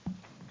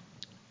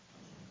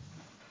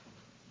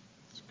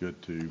good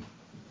to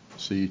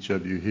see each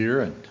of you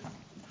here and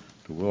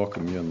to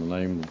welcome you in the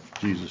name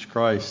of Jesus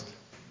Christ.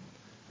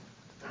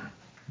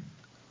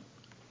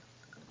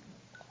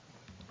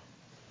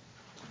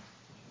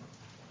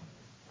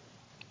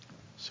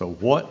 So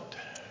what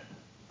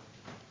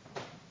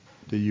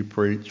do you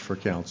preach for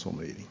council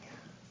meeting?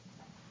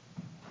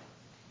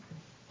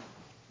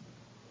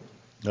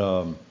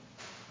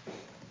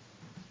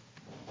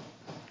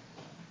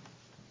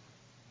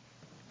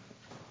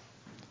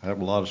 I have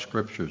a lot of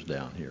scriptures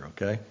down here,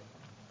 okay?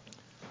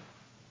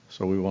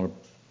 So we want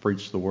to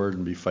preach the word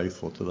and be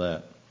faithful to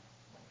that.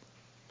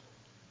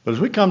 But as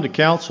we come to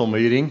council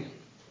meeting,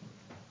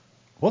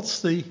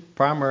 what's the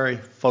primary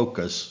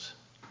focus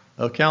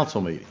of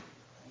council meeting?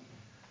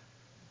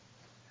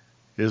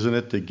 Isn't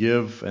it to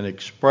give an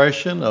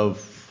expression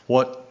of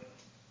what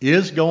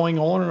is going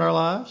on in our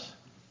lives?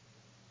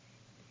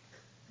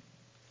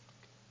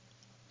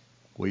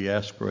 We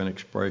ask for an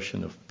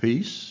expression of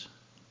peace.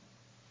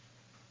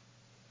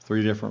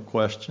 3 different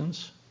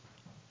questions.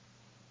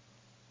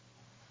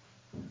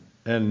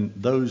 And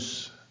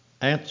those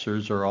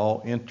answers are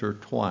all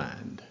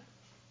intertwined.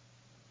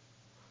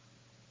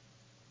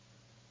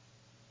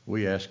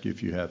 We ask you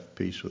if you have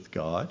peace with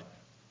God,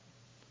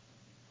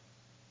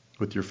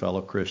 with your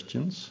fellow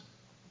Christians,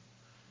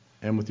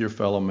 and with your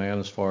fellow man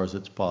as far as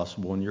it's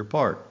possible on your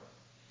part.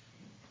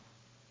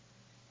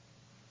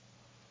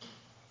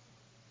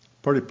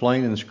 Pretty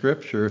plain in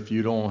Scripture, if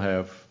you don't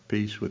have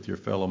peace with your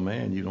fellow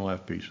man, you don't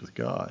have peace with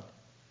God.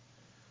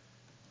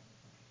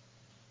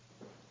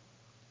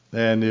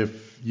 And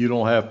if you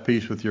don't have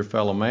peace with your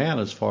fellow man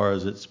as far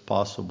as it's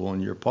possible on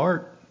your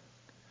part,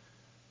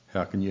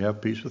 how can you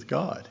have peace with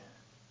God?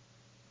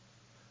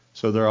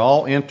 So they're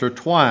all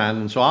intertwined.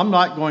 And so I'm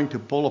not going to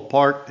pull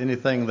apart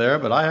anything there,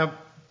 but I have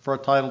for a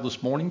title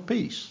this morning,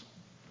 Peace.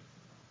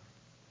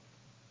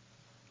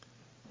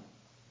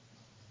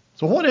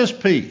 So what is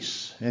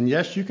peace? And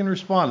yes, you can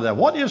respond to that.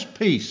 What is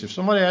peace? If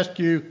somebody asked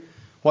you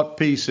what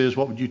peace is,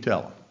 what would you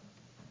tell them?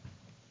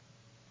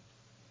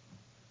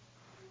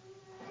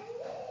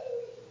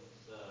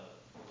 It's the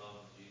love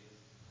of Jesus.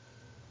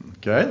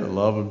 Okay, the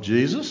love of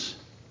Jesus.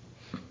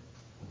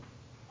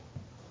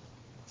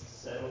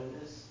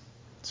 Settledness.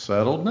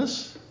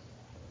 Settledness.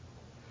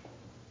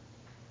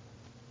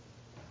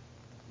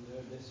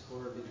 No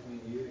discord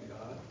between you and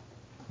God.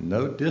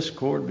 No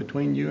discord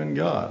between you and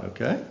God,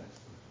 okay?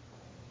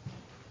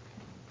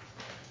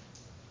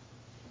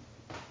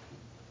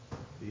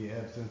 The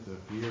absence of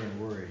fear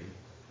and worry.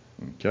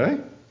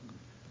 Okay.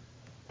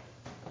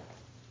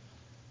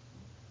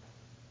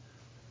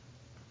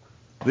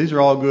 These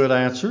are all good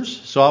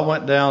answers. So I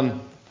went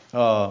down.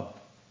 So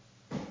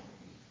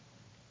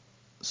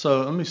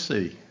let me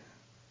see.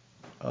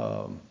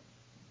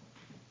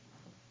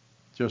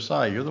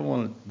 Josiah, you're the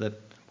one that.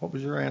 What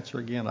was your answer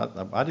again?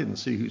 I didn't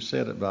see who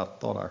said it, but I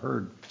thought I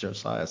heard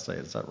Josiah say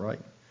it. Is that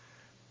right?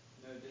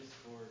 No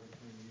discord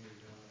between you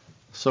and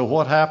God. So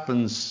what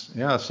happens?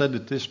 Yeah, I said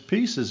that this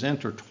peace is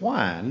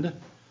intertwined.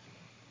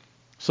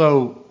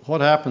 So what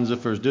happens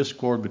if there's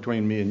discord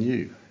between me and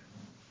you?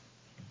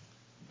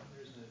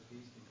 There's no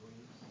peace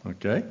between us.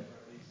 Okay. Or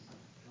at least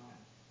not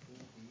full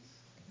peace.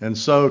 And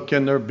so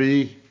can there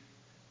be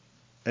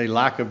a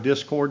lack of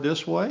discord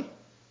this way?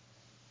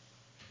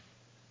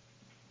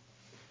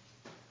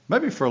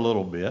 Maybe for a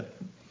little bit.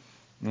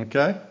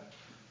 Okay.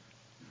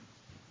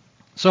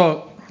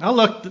 So I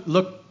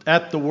looked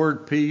at the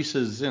word peace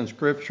as in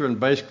Scripture and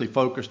basically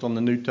focused on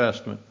the New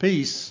Testament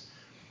peace.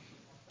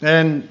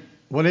 And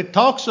when it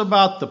talks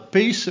about the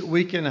peace that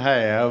we can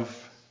have,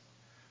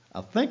 I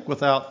think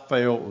without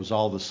fail it was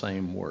all the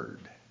same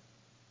word.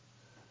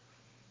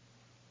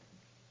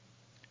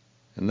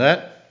 And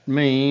that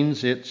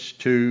means it's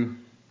to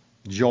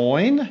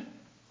join.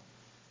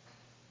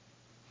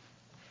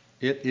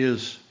 It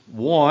is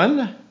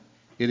one.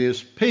 It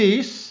is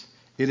peace.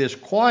 It is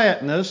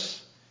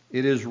quietness.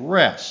 It is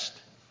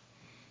rest.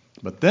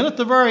 But then at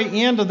the very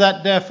end of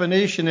that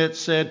definition, it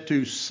said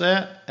to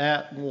set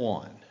at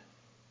one.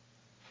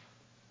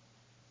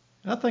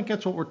 And I think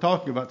that's what we're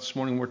talking about this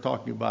morning. We're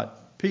talking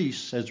about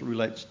peace as it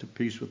relates to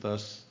peace with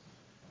us,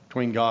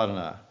 between God and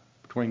I,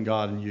 between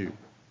God and you,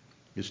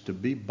 is to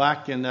be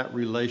back in that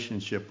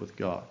relationship with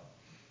God.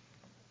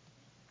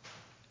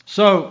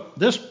 So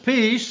this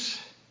peace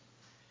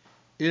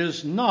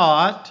is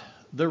not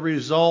the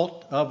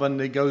result of a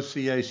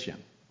negotiation.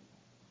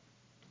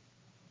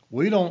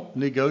 We don't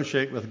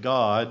negotiate with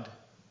God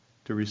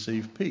to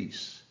receive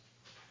peace.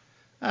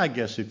 I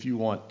guess if you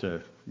want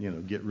to,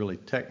 get really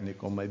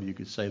technical, maybe you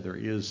could say there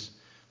is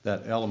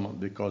that element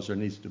because there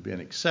needs to be an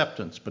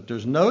acceptance. But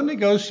there's no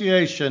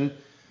negotiation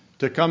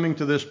to coming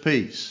to this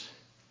peace.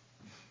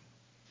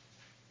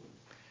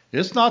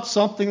 It's not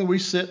something we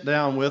sit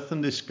down with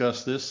and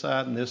discuss this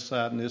side and this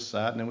side and this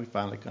side, and then we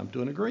finally come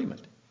to an agreement.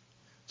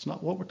 It's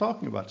not what we're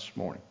talking about this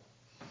morning.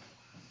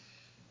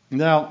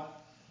 Now,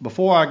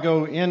 before I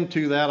go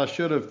into that, I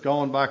should have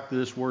gone back to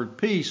this word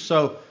peace.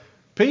 So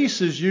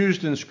peace is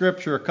used in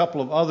Scripture a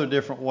couple of other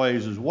different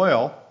ways as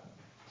well.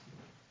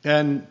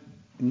 And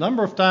a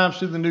number of times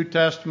through the New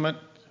Testament,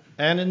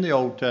 and in the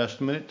Old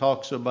Testament, it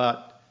talks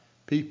about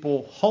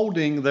people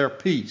holding their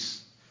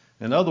peace.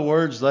 In other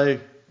words, they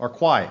are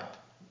quiet.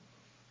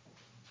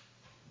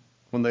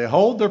 When they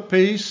hold their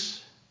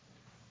peace,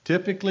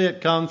 typically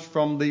it comes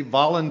from the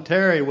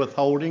voluntary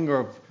withholding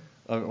or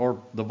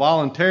the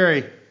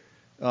voluntary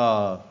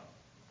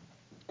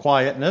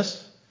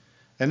quietness.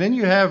 And then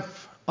you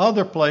have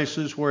other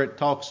places where it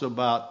talks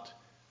about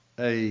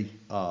a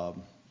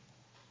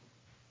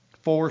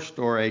forced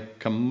or a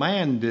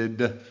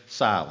commanded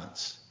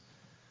silence.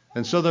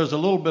 And so there's a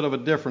little bit of a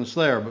difference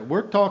there. But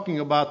we're talking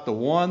about the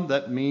one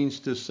that means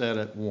to set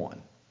at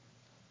one.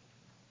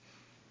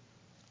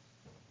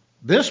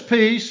 This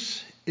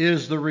peace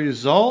is the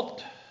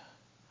result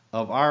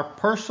of our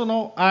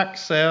personal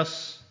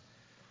access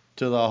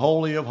to the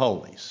Holy of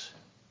Holies.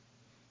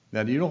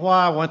 Now, do you know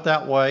why I went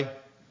that way?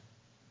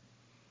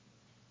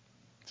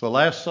 So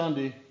last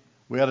Sunday,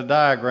 we had a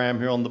diagram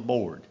here on the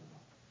board.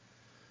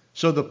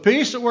 So the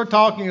peace that we're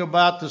talking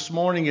about this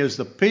morning is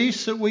the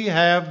peace that we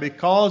have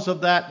because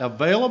of that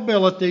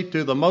availability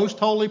to the most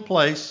holy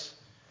place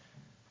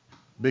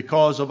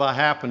because of a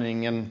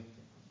happening in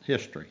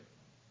history.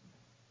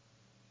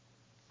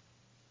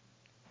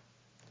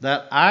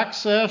 That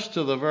access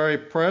to the very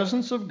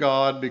presence of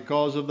God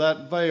because of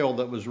that veil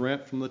that was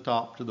rent from the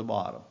top to the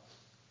bottom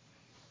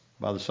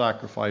by the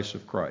sacrifice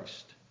of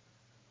Christ.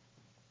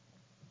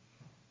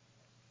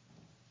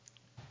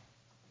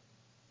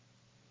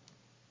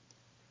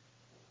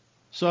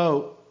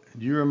 So,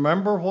 do you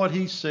remember what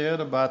he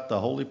said about the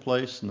holy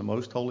place and the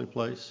most holy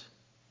place?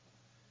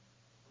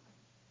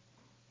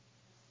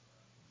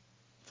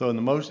 So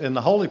in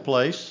the holy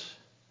place,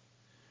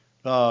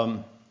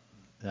 now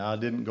I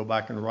didn't go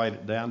back and write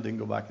it down, didn't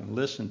go back and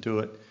listen to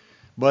it,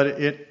 but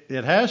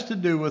it has to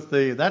do with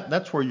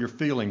that's where your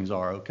feelings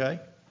are, okay?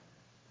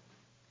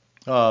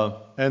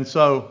 And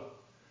so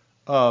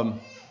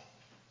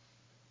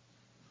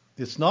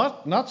it's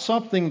not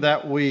something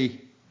that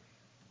we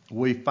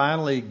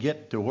finally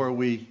get to where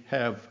we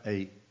have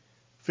a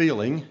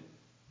feeling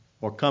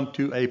or come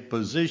to a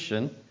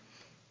position.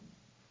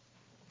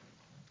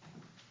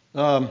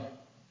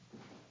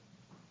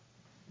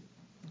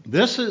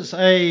 This is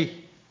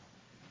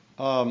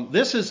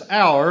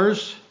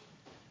ours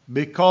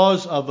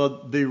because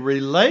of the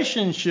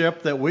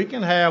relationship that we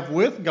can have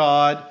with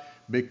God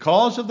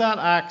because of that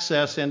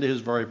access into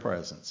His very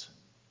presence.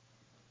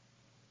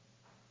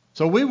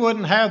 So we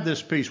wouldn't have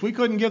this peace. We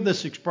couldn't give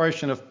this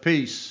expression of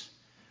peace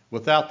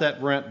without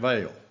that rent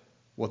veil,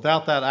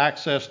 without that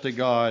access to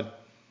God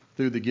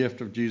through the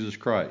gift of Jesus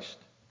Christ.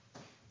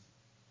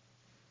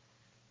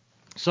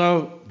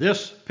 So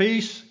this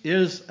peace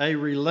is a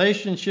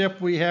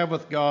relationship we have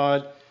with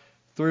God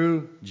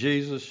through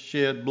Jesus'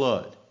 shed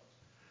blood.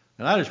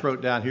 And I just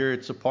wrote down here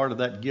it's a part of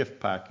that gift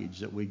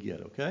package that we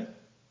get, okay?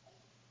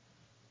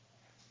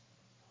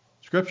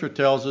 Scripture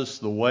tells us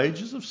the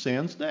wages of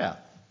sin is death,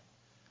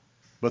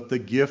 but the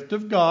gift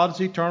of God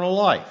is eternal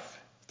life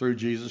through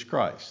Jesus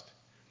Christ.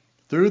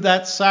 Through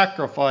that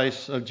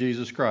sacrifice of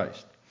Jesus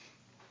Christ.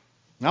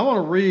 Now I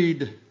want to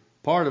read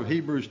part of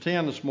Hebrews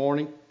 10 this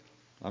morning.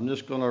 I'm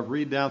just going to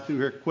read down through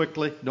here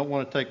quickly. Don't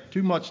want to take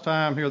too much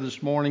time here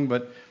this morning,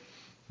 but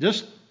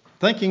just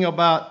thinking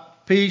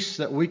about peace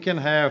that we can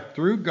have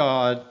through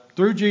God,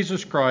 through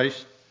Jesus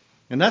Christ,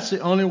 and that's the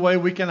only way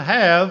we can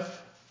have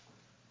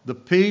the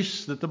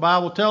peace that the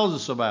Bible tells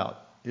us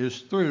about is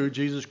through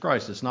Jesus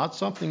Christ. It's not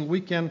something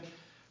we can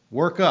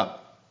work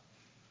up.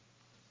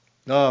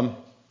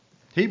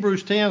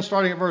 Hebrews 10,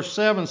 starting at verse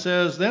 7,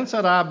 says, Then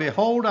said I,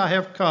 Behold, I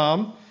have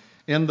come.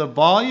 In the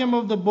volume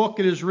of the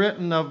book it is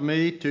written of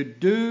me to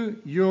do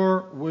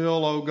your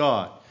will, O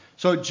God.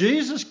 So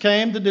Jesus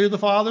came to do the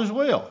Father's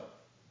will.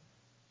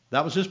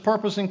 That was his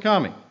purpose in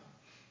coming.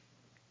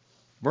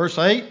 Verse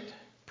 8,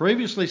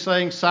 previously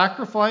saying,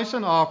 Sacrifice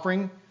and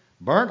offering,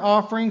 burnt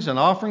offerings and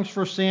offerings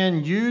for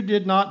sin you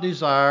did not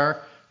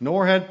desire,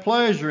 nor had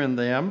pleasure in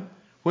them,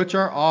 which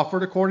are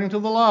offered according to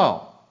the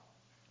law.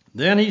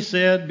 Then he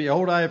said,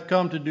 Behold, I have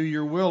come to do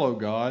your will, O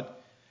God.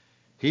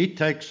 He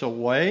takes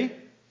away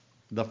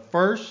the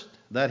first,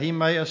 that he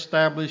may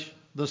establish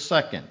the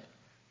second.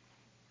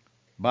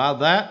 By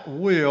that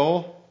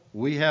will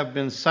we have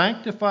been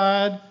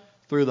sanctified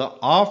through the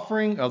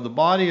offering of the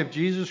body of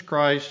Jesus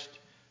Christ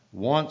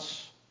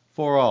once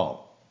for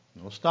all.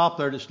 We'll stop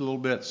there just a little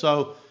bit.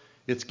 So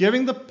it's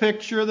giving the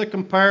picture, the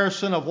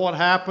comparison of what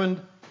happened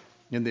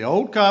in the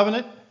Old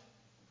Covenant.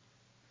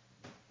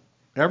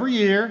 Every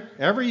year.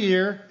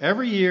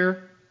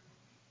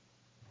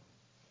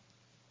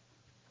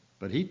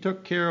 But he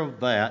took care of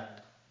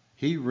that.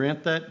 He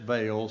rent that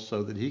veil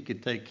so that he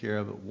could take care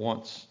of it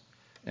once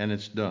and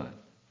it's done.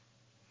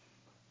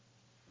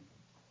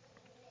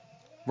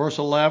 Verse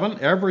 11,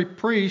 every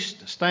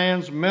priest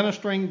stands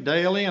ministering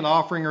daily and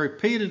offering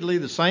repeatedly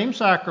the same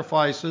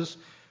sacrifices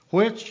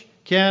which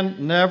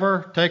can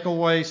never take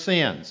away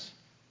sins.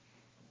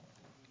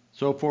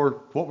 So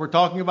for what we're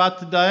talking about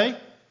today,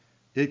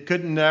 it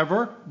could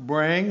never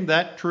bring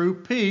that true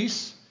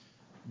peace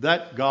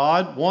that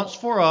God wants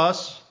for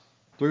us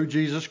through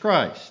Jesus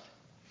Christ.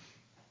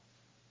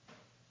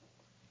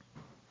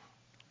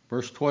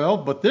 Verse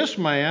 12, but this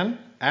man,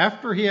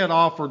 after he had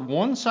offered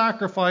one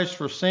sacrifice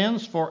for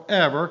sins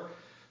forever,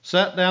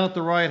 sat down at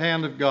the right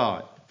hand of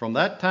God, from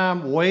that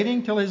time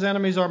waiting till his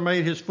enemies are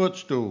made his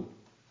footstool.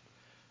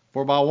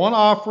 For by one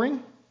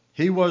offering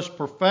he was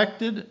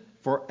perfected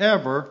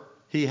forever.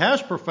 He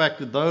has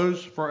perfected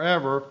those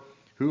forever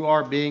who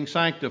are being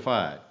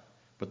sanctified.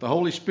 But the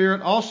Holy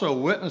Spirit also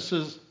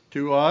witnesses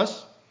to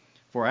us,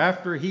 for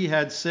after he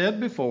had said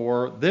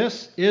before,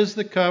 this is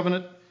the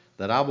covenant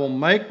that I will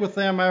make with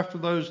them after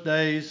those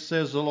days,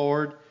 says the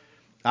Lord.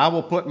 I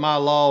will put my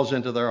laws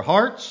into their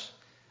hearts,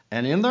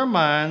 and in their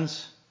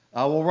minds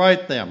I will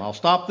write them. I'll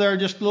stop there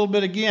just a little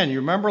bit again. You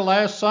remember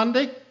last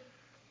Sunday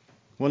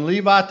when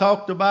Levi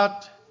talked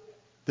about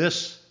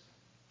this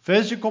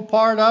physical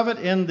part of it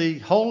in the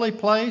holy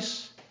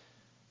place,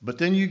 but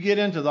then you get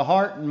into the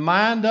heart and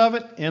mind of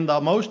it in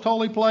the most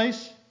holy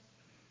place?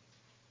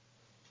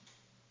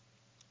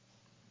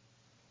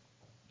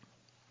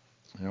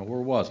 Now, where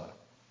was I?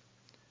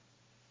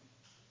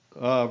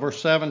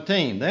 Verse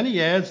 17. Then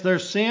he adds, their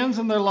sins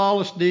and their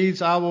lawless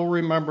deeds I will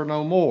remember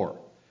no more.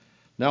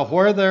 Now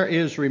where there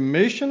is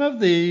remission of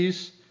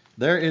these,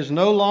 there is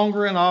no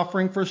longer an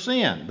offering for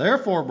sin.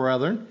 Therefore,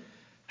 brethren,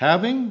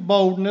 having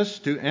boldness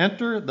to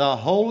enter the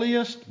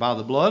holiest by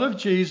the blood of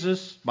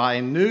Jesus, by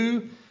a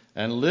new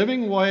and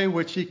living way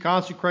which he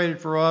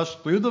consecrated for us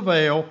through the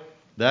veil,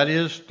 that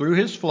is, through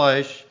his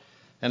flesh,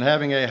 and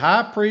having a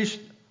high priest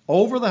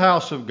over the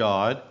house of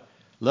God,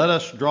 let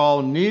us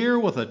draw near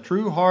with a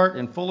true heart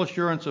and full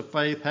assurance of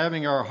faith,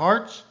 having our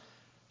hearts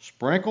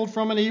sprinkled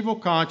from an evil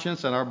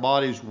conscience and our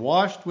bodies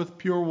washed with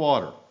pure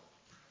water.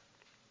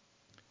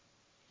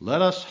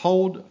 Let us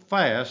hold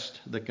fast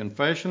the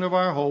confession of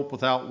our hope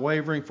without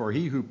wavering, for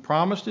he who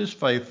promised is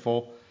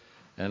faithful.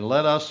 And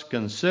let us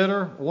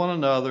consider one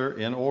another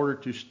in order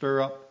to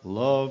stir up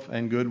love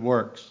and good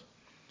works.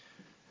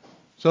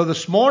 So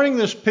this morning,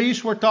 this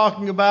piece we're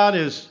talking about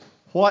is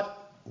what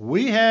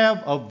we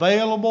have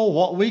available,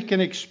 what we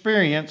can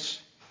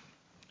experience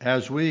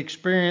as we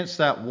experience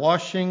that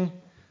washing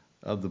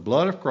of the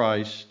blood of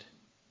Christ.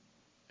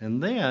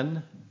 And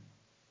then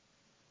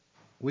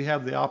we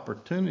have the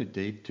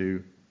opportunity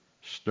to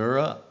stir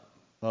up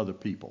other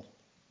people.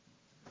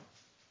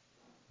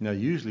 Now,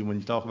 usually when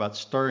you talk about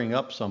stirring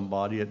up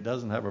somebody, it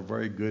doesn't have a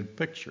very good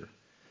picture.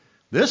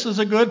 This is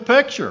a good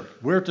picture.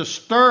 We're to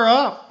stir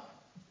up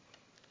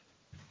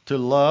to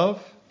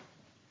love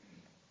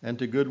and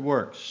to good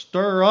works.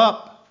 Stir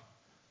up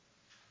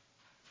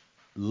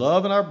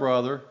love in our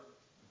brother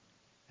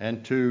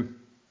and to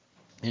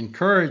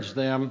encourage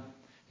them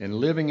in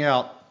living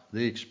out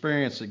the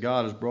experience that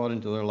God has brought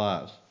into their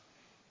lives.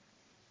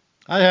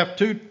 I have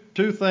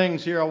two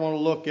things here I want to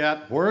look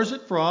at. Where is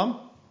it from?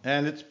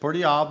 And it's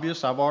pretty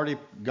obvious. I've already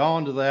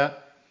gone to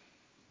that.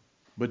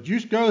 But you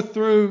go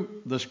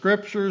through the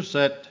scriptures,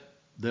 that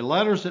the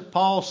letters that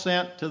Paul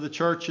sent to the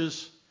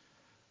churches,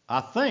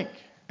 I think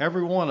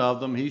every one of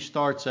them, he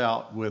starts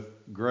out with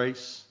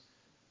grace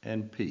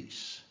and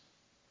peace.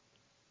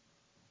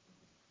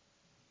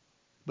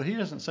 But he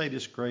doesn't say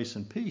just grace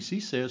and peace. He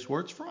says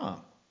where it's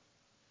from.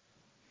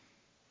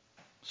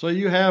 So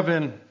you have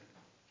in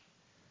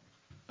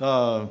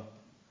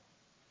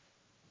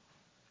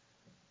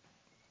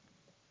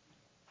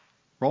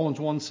Romans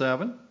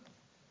 1:7,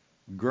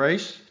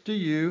 grace to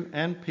you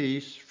and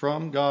peace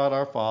from God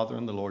our Father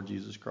and the Lord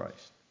Jesus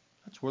Christ.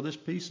 That's where this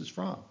peace is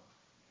from.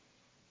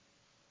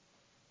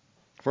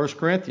 1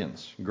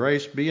 Corinthians,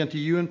 grace be unto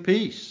you and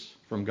peace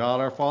from God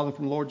our Father and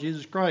from the Lord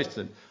Jesus Christ.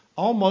 And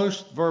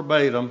almost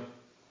verbatim,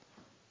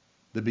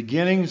 the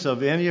beginnings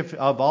of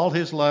of all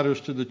his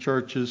letters to the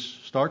churches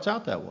starts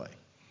out that way.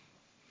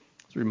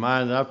 It's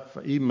reminded, I've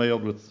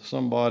emailed with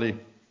somebody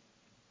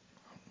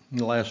in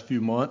the last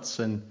few months,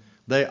 and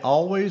they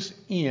always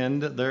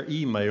end their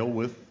email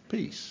with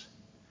peace.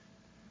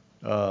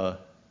 I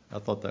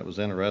thought that was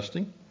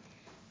interesting.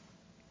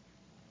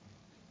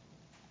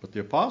 But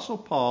the Apostle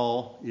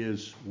Paul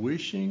is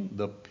wishing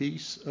the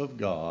peace of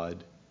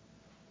God,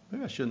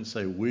 maybe I shouldn't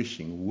say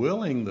wishing,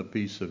 willing the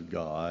peace of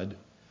God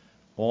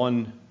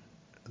on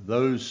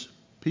those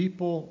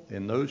people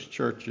in those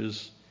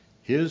churches,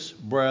 his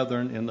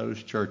brethren in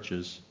those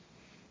churches,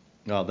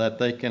 that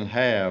they can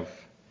have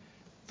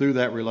through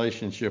that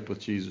relationship with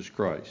Jesus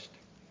Christ.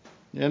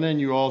 And then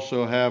you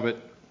also have it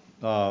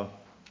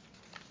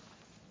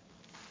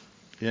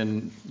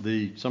in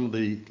some of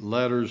the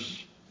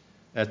letters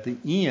at the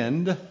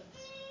end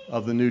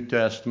of the New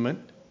Testament.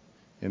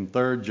 In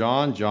 3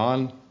 John,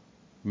 John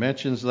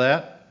mentions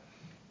that.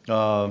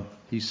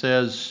 He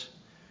says,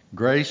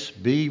 grace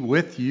be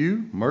with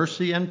you,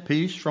 mercy and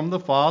peace from the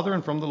Father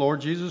and from the Lord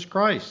Jesus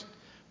Christ,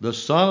 the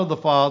Son of the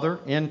Father,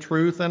 in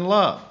truth and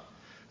love.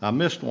 I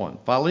missed one,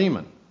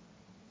 Philemon.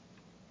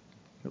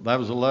 That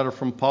was a letter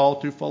from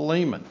Paul to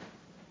Philemon.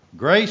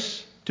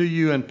 Grace to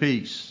you and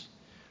peace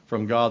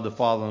from God the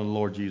Father and the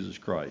Lord Jesus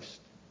Christ.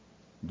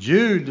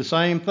 Jude, the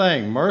same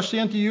thing. Mercy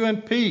unto you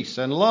and peace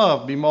and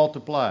love be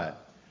multiplied.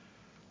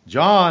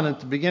 John, at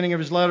the beginning of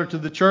his letter to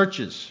the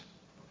churches,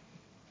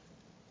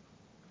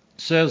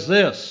 says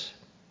this,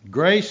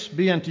 grace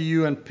be unto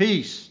you and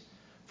peace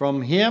from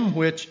him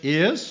which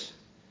is,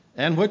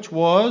 and which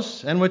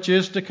was, and which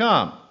is to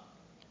come,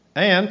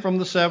 and from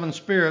the seven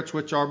spirits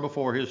which are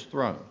before his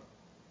throne.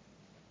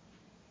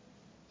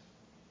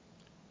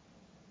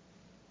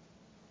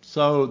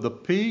 So the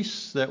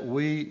peace that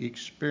we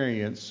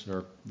experience,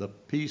 or the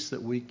peace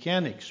that we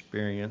can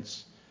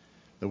experience,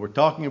 that we're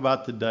talking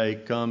about today,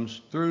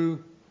 comes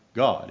through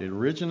God. It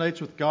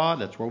originates with God.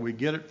 That's where we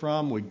get it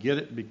from. We get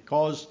it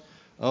because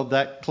of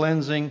that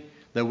cleansing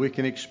that we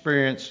can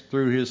experience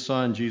through his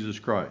Son, Jesus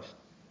Christ.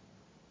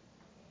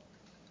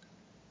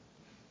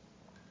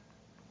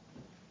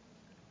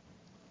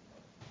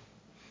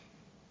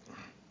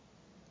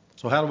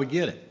 So how do we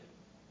get it?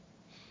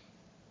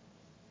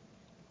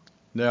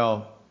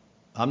 Now,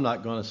 I'm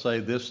not going to say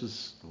this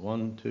is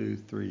 1, 2,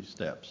 3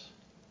 steps.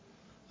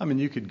 I mean,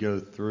 you could go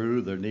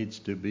through. There needs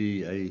to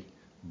be a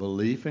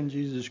belief in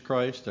Jesus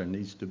Christ. There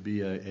needs to be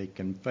a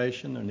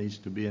confession. There needs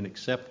to be an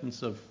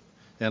acceptance of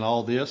and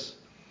all this.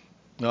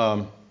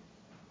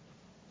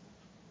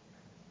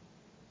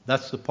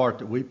 That's the part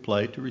that we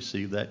play to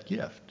receive that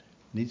gift.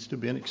 It needs to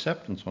be an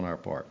acceptance on our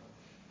part.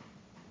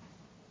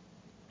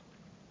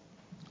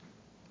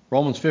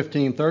 Romans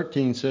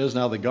 15:13 says,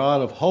 "Now the God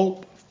of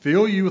hope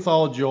fill you with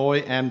all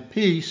joy and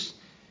peace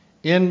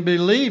in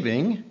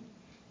believing,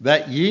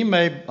 that ye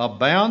may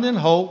abound in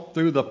hope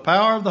through the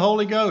power of the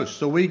Holy Ghost."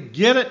 So we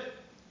get it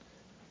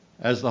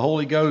as the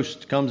Holy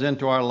Ghost comes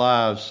into our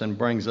lives and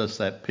brings us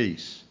that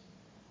peace.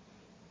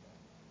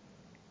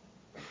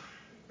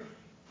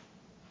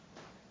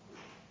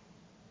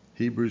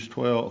 Hebrews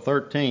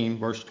 13,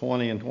 verse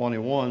 20 and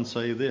 21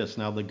 say this,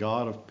 "Now the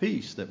God of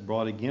peace that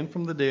brought again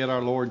from the dead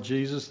our Lord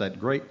Jesus, that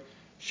great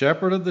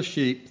shepherd of the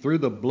sheep, through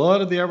the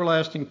blood of the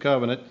everlasting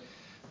covenant,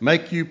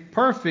 make you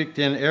perfect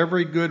in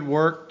every good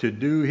work to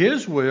do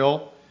his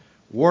will,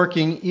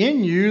 working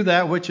in you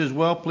that which is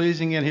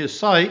well-pleasing in his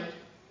sight,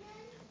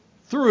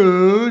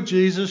 through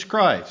Jesus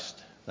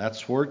Christ."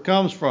 That's where it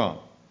comes from.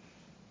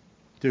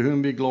 "To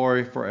whom be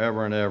glory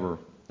forever and ever.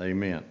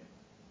 Amen."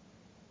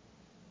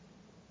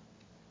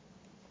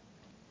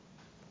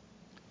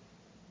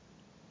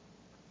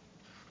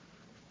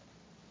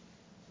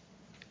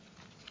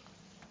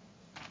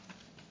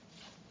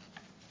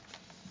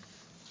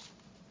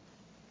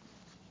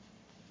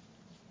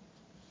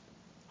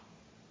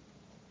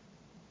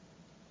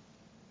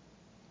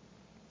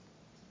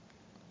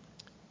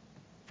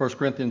 First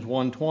Corinthians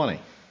 1:20,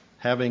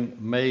 "Having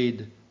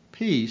made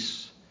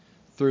peace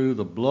through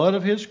the blood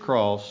of his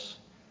cross,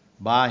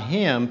 by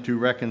him to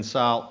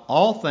reconcile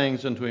all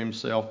things unto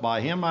himself.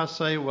 By him I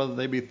say, whether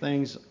they be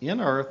things in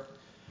earth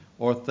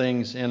or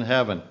things in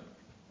heaven."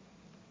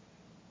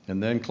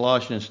 And then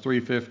Colossians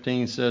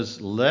 3:15 says,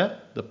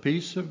 "Let the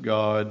peace of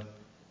God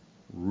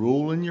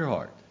rule in your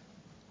heart,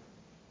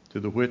 to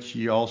the which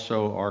ye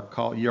also are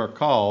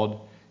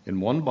called in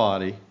one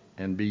body,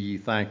 and be ye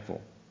thankful."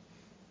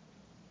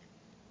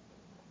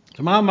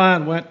 So my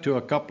mind went to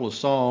a couple of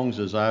songs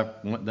as I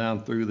went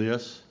down through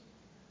this.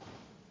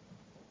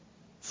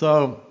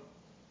 So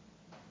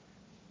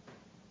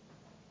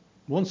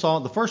one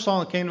song, the first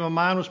song that came to my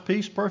mind was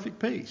 "Peace, Perfect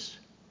Peace."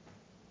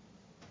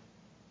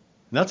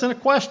 And that's in a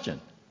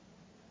question.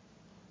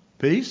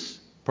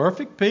 Peace,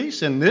 perfect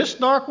peace in this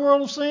dark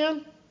world of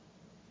sin?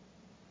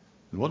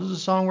 And what does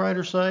the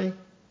songwriter say?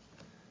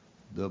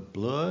 "The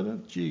blood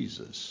of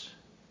Jesus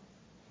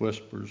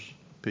whispers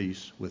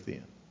peace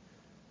within."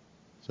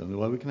 It's the only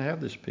way we can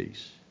have this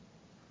peace.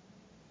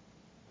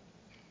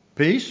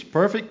 Peace,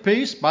 perfect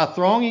peace, by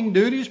thronging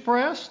duties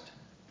pressed,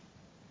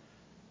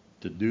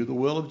 to do the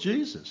will of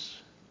Jesus.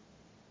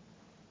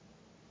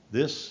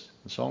 This,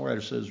 the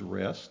songwriter says,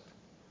 rest.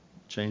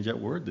 Change that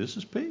word. This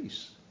is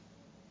peace.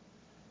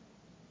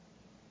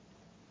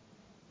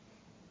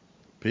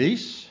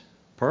 Peace,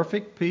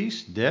 perfect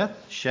peace,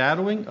 death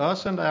shadowing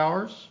us and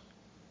ours.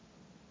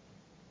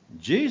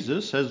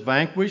 Jesus has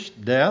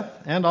vanquished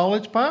death and all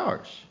its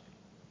powers.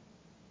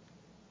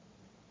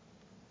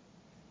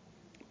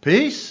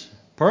 Peace,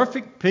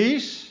 perfect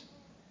peace,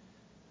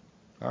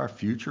 our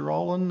future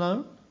all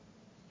unknown.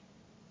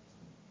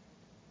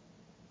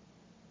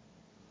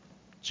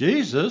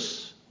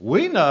 Jesus,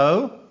 we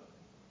know,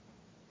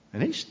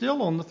 and he's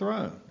still on the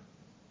throne.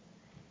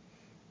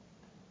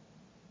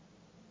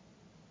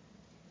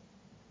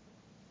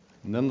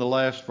 And then the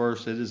last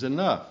verse, "It is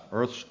enough.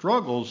 Earth's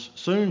struggles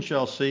soon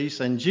shall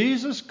cease, and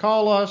Jesus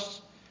call us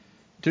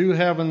to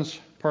heaven's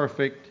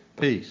perfect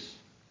peace."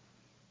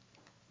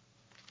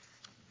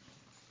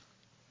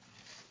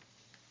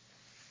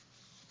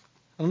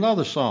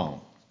 Another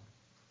song.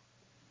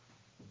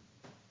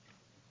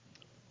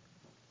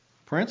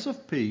 "Prince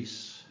of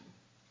Peace,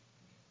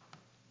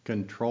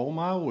 control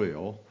my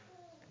will,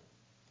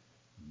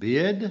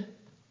 bid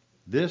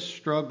this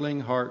struggling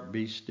heart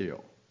be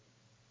still.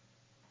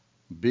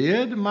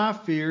 Bid my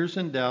fears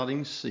and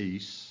doubting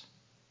cease,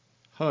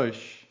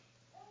 hush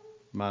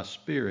my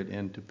spirit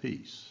into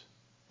peace."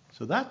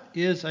 So that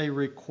is a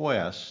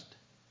request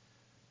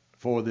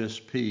for this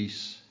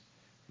peace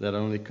that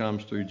only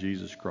comes through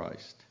Jesus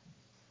Christ.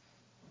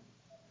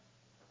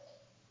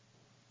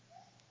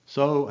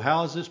 So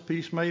how is this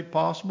peace made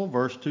possible?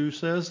 Verse 2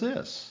 says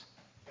this: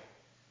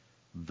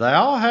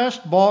 Thou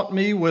hast bought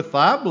me with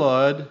thy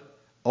blood,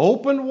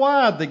 open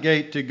wide the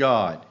gate to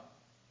God.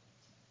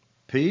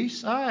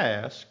 Peace I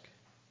ask,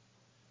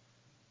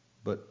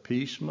 but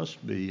peace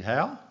must be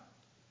how?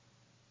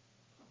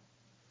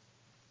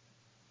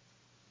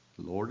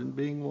 Lord, in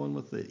being one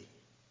with thee.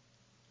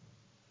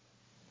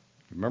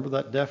 Remember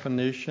that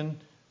definition?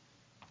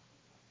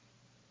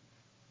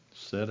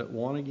 Said it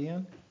one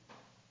again.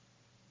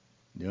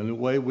 The only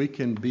way we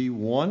can be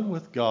one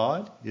with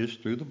God is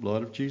through the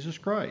blood of Jesus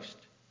Christ.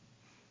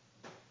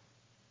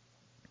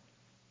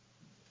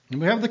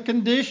 And we have the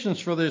conditions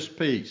for this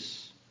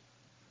peace.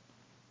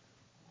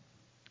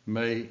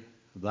 May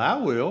thy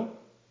will,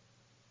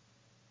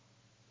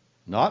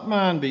 not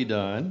mine, be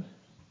done.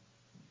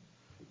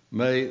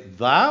 May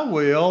thy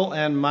will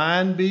and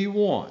mine be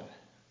one.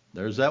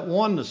 There's that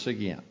oneness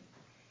again.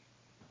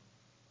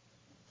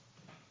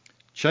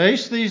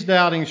 Chase these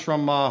doubtings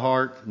from my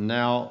heart,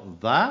 now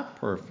thy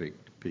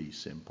perfect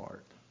peace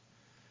impart.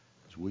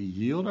 As we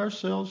yield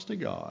ourselves to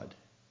God,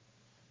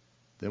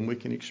 then we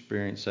can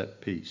experience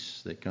that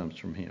peace that comes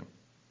from Him.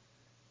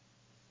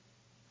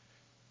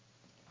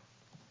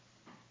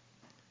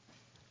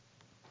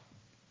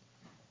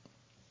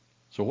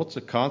 So what's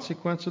the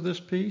consequence of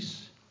this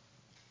peace?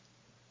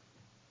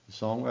 The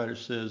songwriter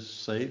says,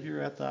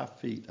 Savior, at thy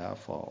feet I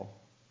fall.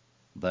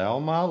 Thou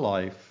my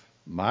life,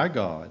 my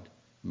God,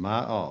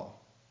 my all.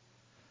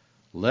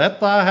 Let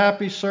thy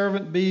happy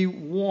servant be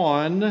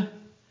one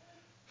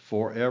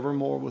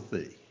forevermore with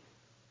thee.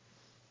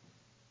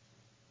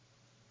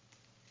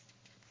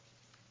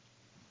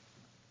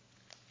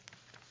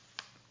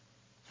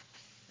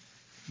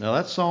 Now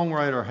that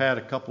songwriter had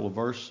a couple of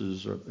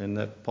verses in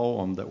that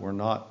poem that were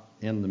not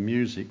in the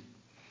music.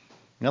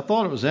 And I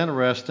thought it was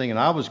interesting, and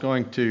I was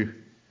going to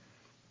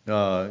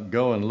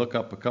go and look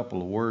up a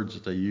couple of words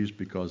that they used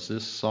because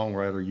this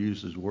songwriter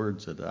uses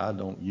words that I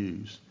don't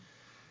use.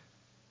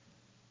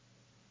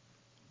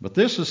 But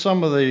this is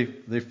some of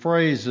the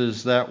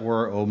phrases that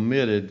were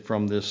omitted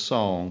from this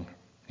song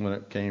when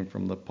it came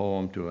from the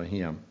poem to a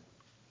hymn.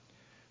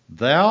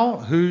 Thou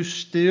who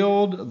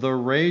stilled the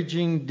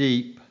raging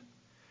deep,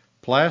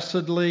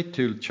 placidly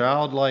to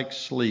childlike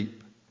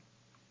sleep,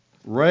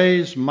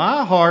 raise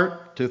my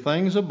heart to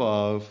things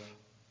above,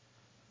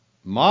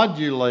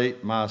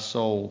 modulate my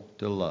soul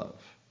to love.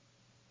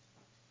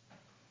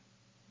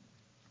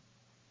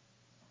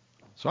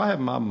 So I have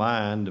in my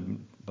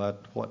mind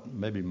about what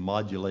maybe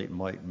modulate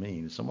might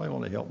mean. Somebody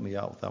want to help me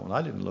out with that one?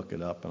 I didn't look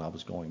it up, and I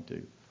was going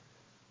to.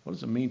 What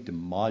does it mean to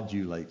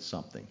modulate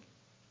something?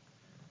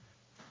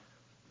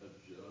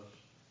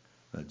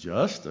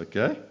 Adjust,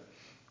 okay.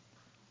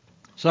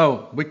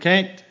 So we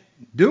can't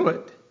do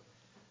it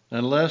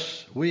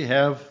unless we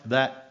have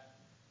that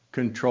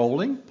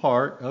controlling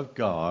part of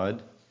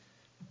God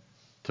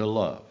to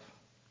love.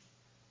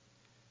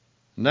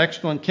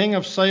 Next one, King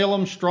of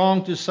Salem,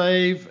 strong to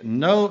save,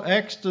 no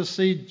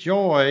ecstasy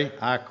joy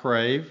I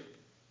crave,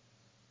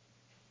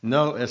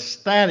 no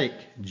ecstatic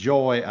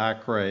joy I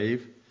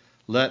crave,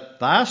 let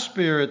thy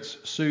Spirit's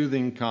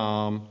soothing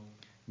calm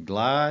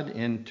glide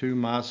into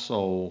my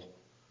soul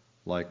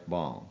like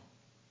balm.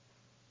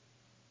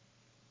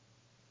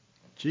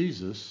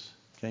 Jesus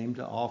came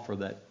to offer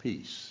that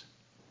peace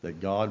that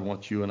God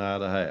wants you and I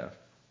to have.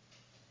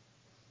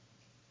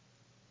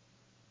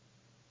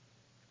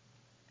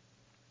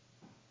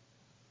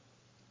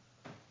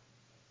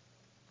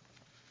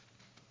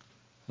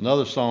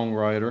 Another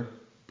songwriter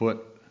put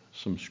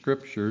some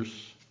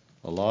scriptures,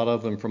 a lot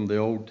of them from the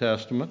Old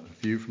Testament, a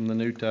few from the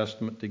New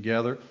Testament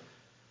together,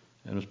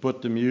 and was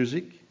put to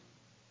music.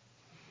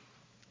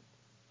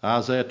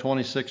 Isaiah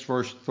 26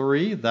 verse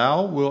 3,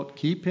 Thou wilt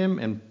keep him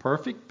in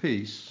perfect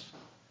peace,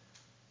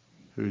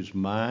 whose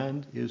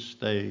mind is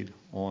stayed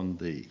on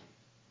thee.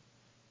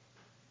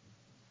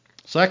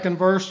 Second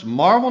verse,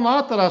 marvel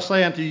not that I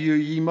say unto you,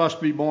 ye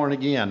must be born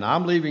again.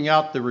 I'm leaving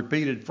out the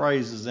repeated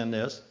phrases in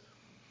this.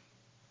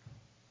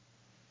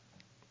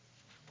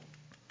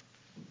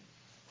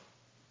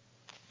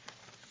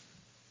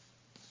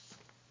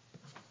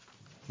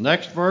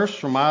 Next verse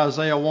from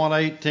Isaiah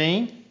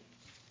 1:18.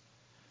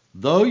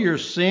 Though your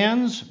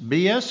sins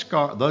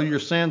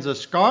as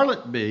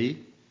scarlet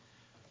be,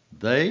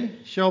 they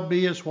shall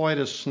be as white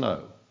as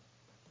snow.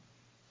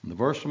 And the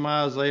verse from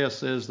Isaiah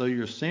says, though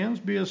your sins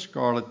be as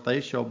scarlet,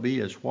 they shall be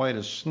as white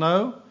as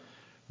snow.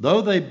 Though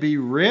they be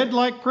red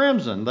like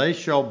crimson, they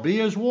shall be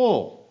as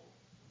wool.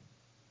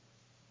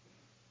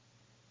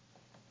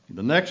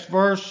 The next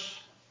verse,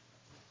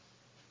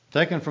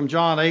 taken from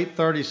John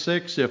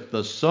 8:36, if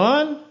the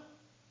Son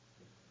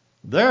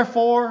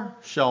therefore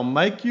shall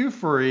make you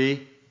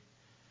free,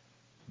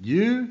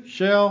 you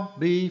shall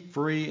be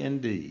free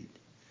indeed.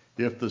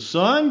 If the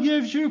Son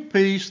gives you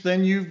peace,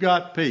 then you've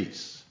got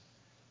peace.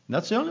 And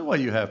that's the only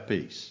way you have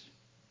peace.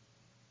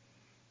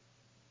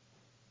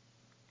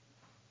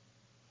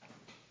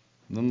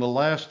 And then the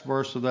last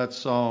verse of that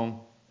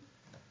song,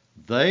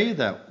 they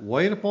that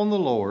wait upon the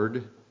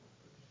Lord,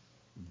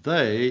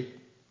 they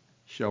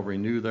shall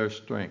renew their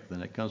strength.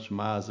 And it comes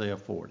from Isaiah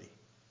 40.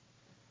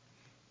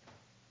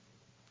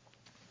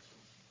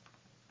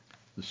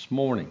 This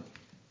morning,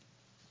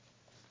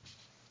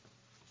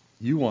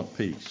 you want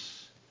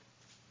peace.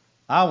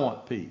 I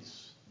want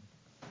peace.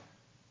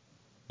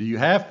 Do you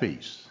have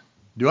peace?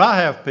 Do I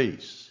have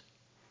peace?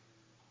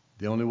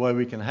 The only way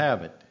we can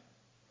have it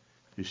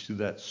is through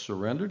that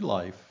surrendered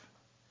life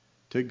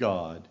to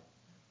God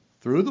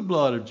through the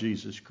blood of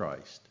Jesus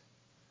Christ.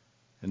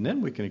 And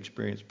then we can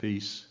experience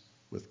peace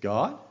with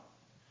God,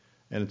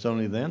 and it's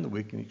only then that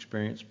we can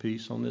experience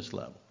peace on this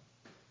level.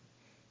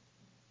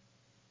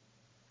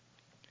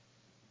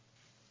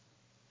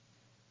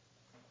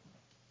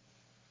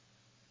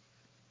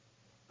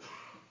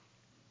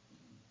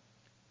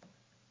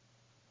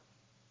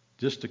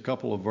 Just a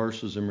couple of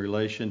verses in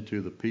relation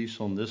to the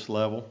peace on this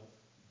level.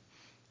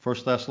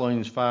 1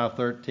 Thessalonians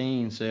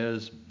 5:13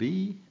 says,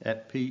 "Be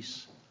at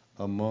peace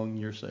among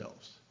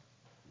yourselves."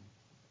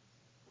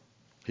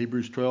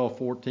 Hebrews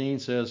 12:14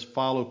 says,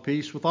 "Follow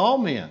peace with all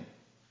men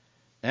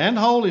and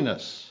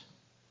holiness,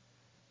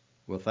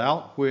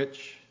 without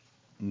which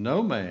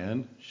no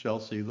man shall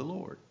see the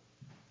Lord."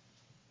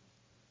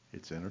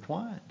 It's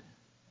intertwined.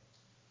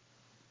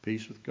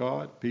 Peace with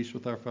God, peace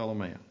with our fellow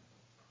man.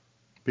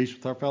 Peace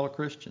with our fellow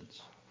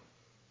Christians.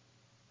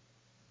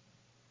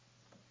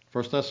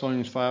 1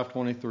 Thessalonians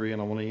 5:23,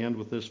 and I want to end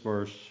with this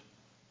verse.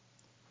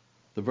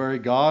 "The very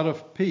God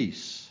of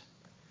peace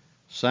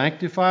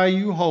sanctify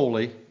you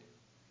wholly,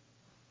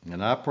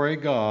 and I pray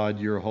God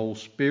your whole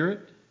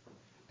spirit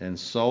and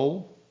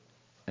soul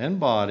and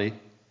body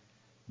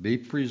be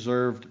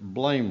preserved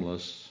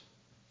blameless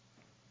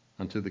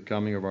unto the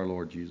coming of our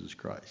Lord Jesus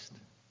Christ."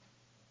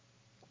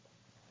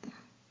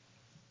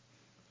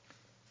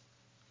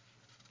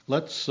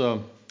 Let's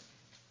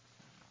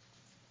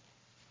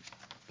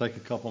take a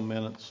couple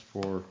minutes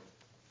for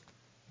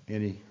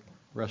any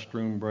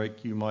restroom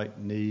break you might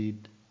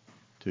need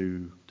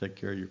to take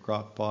care of your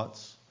crock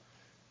pots.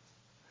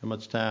 How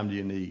much time do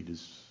you need?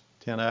 Is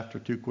 10 after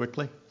too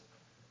quickly?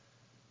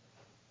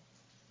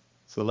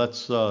 So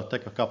let's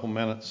take a couple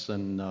minutes,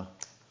 and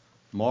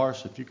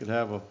Morris, if you could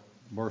have a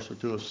verse or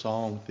two of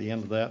song at the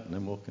end of that, and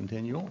then we'll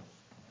continue on.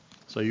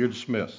 So you're dismissed.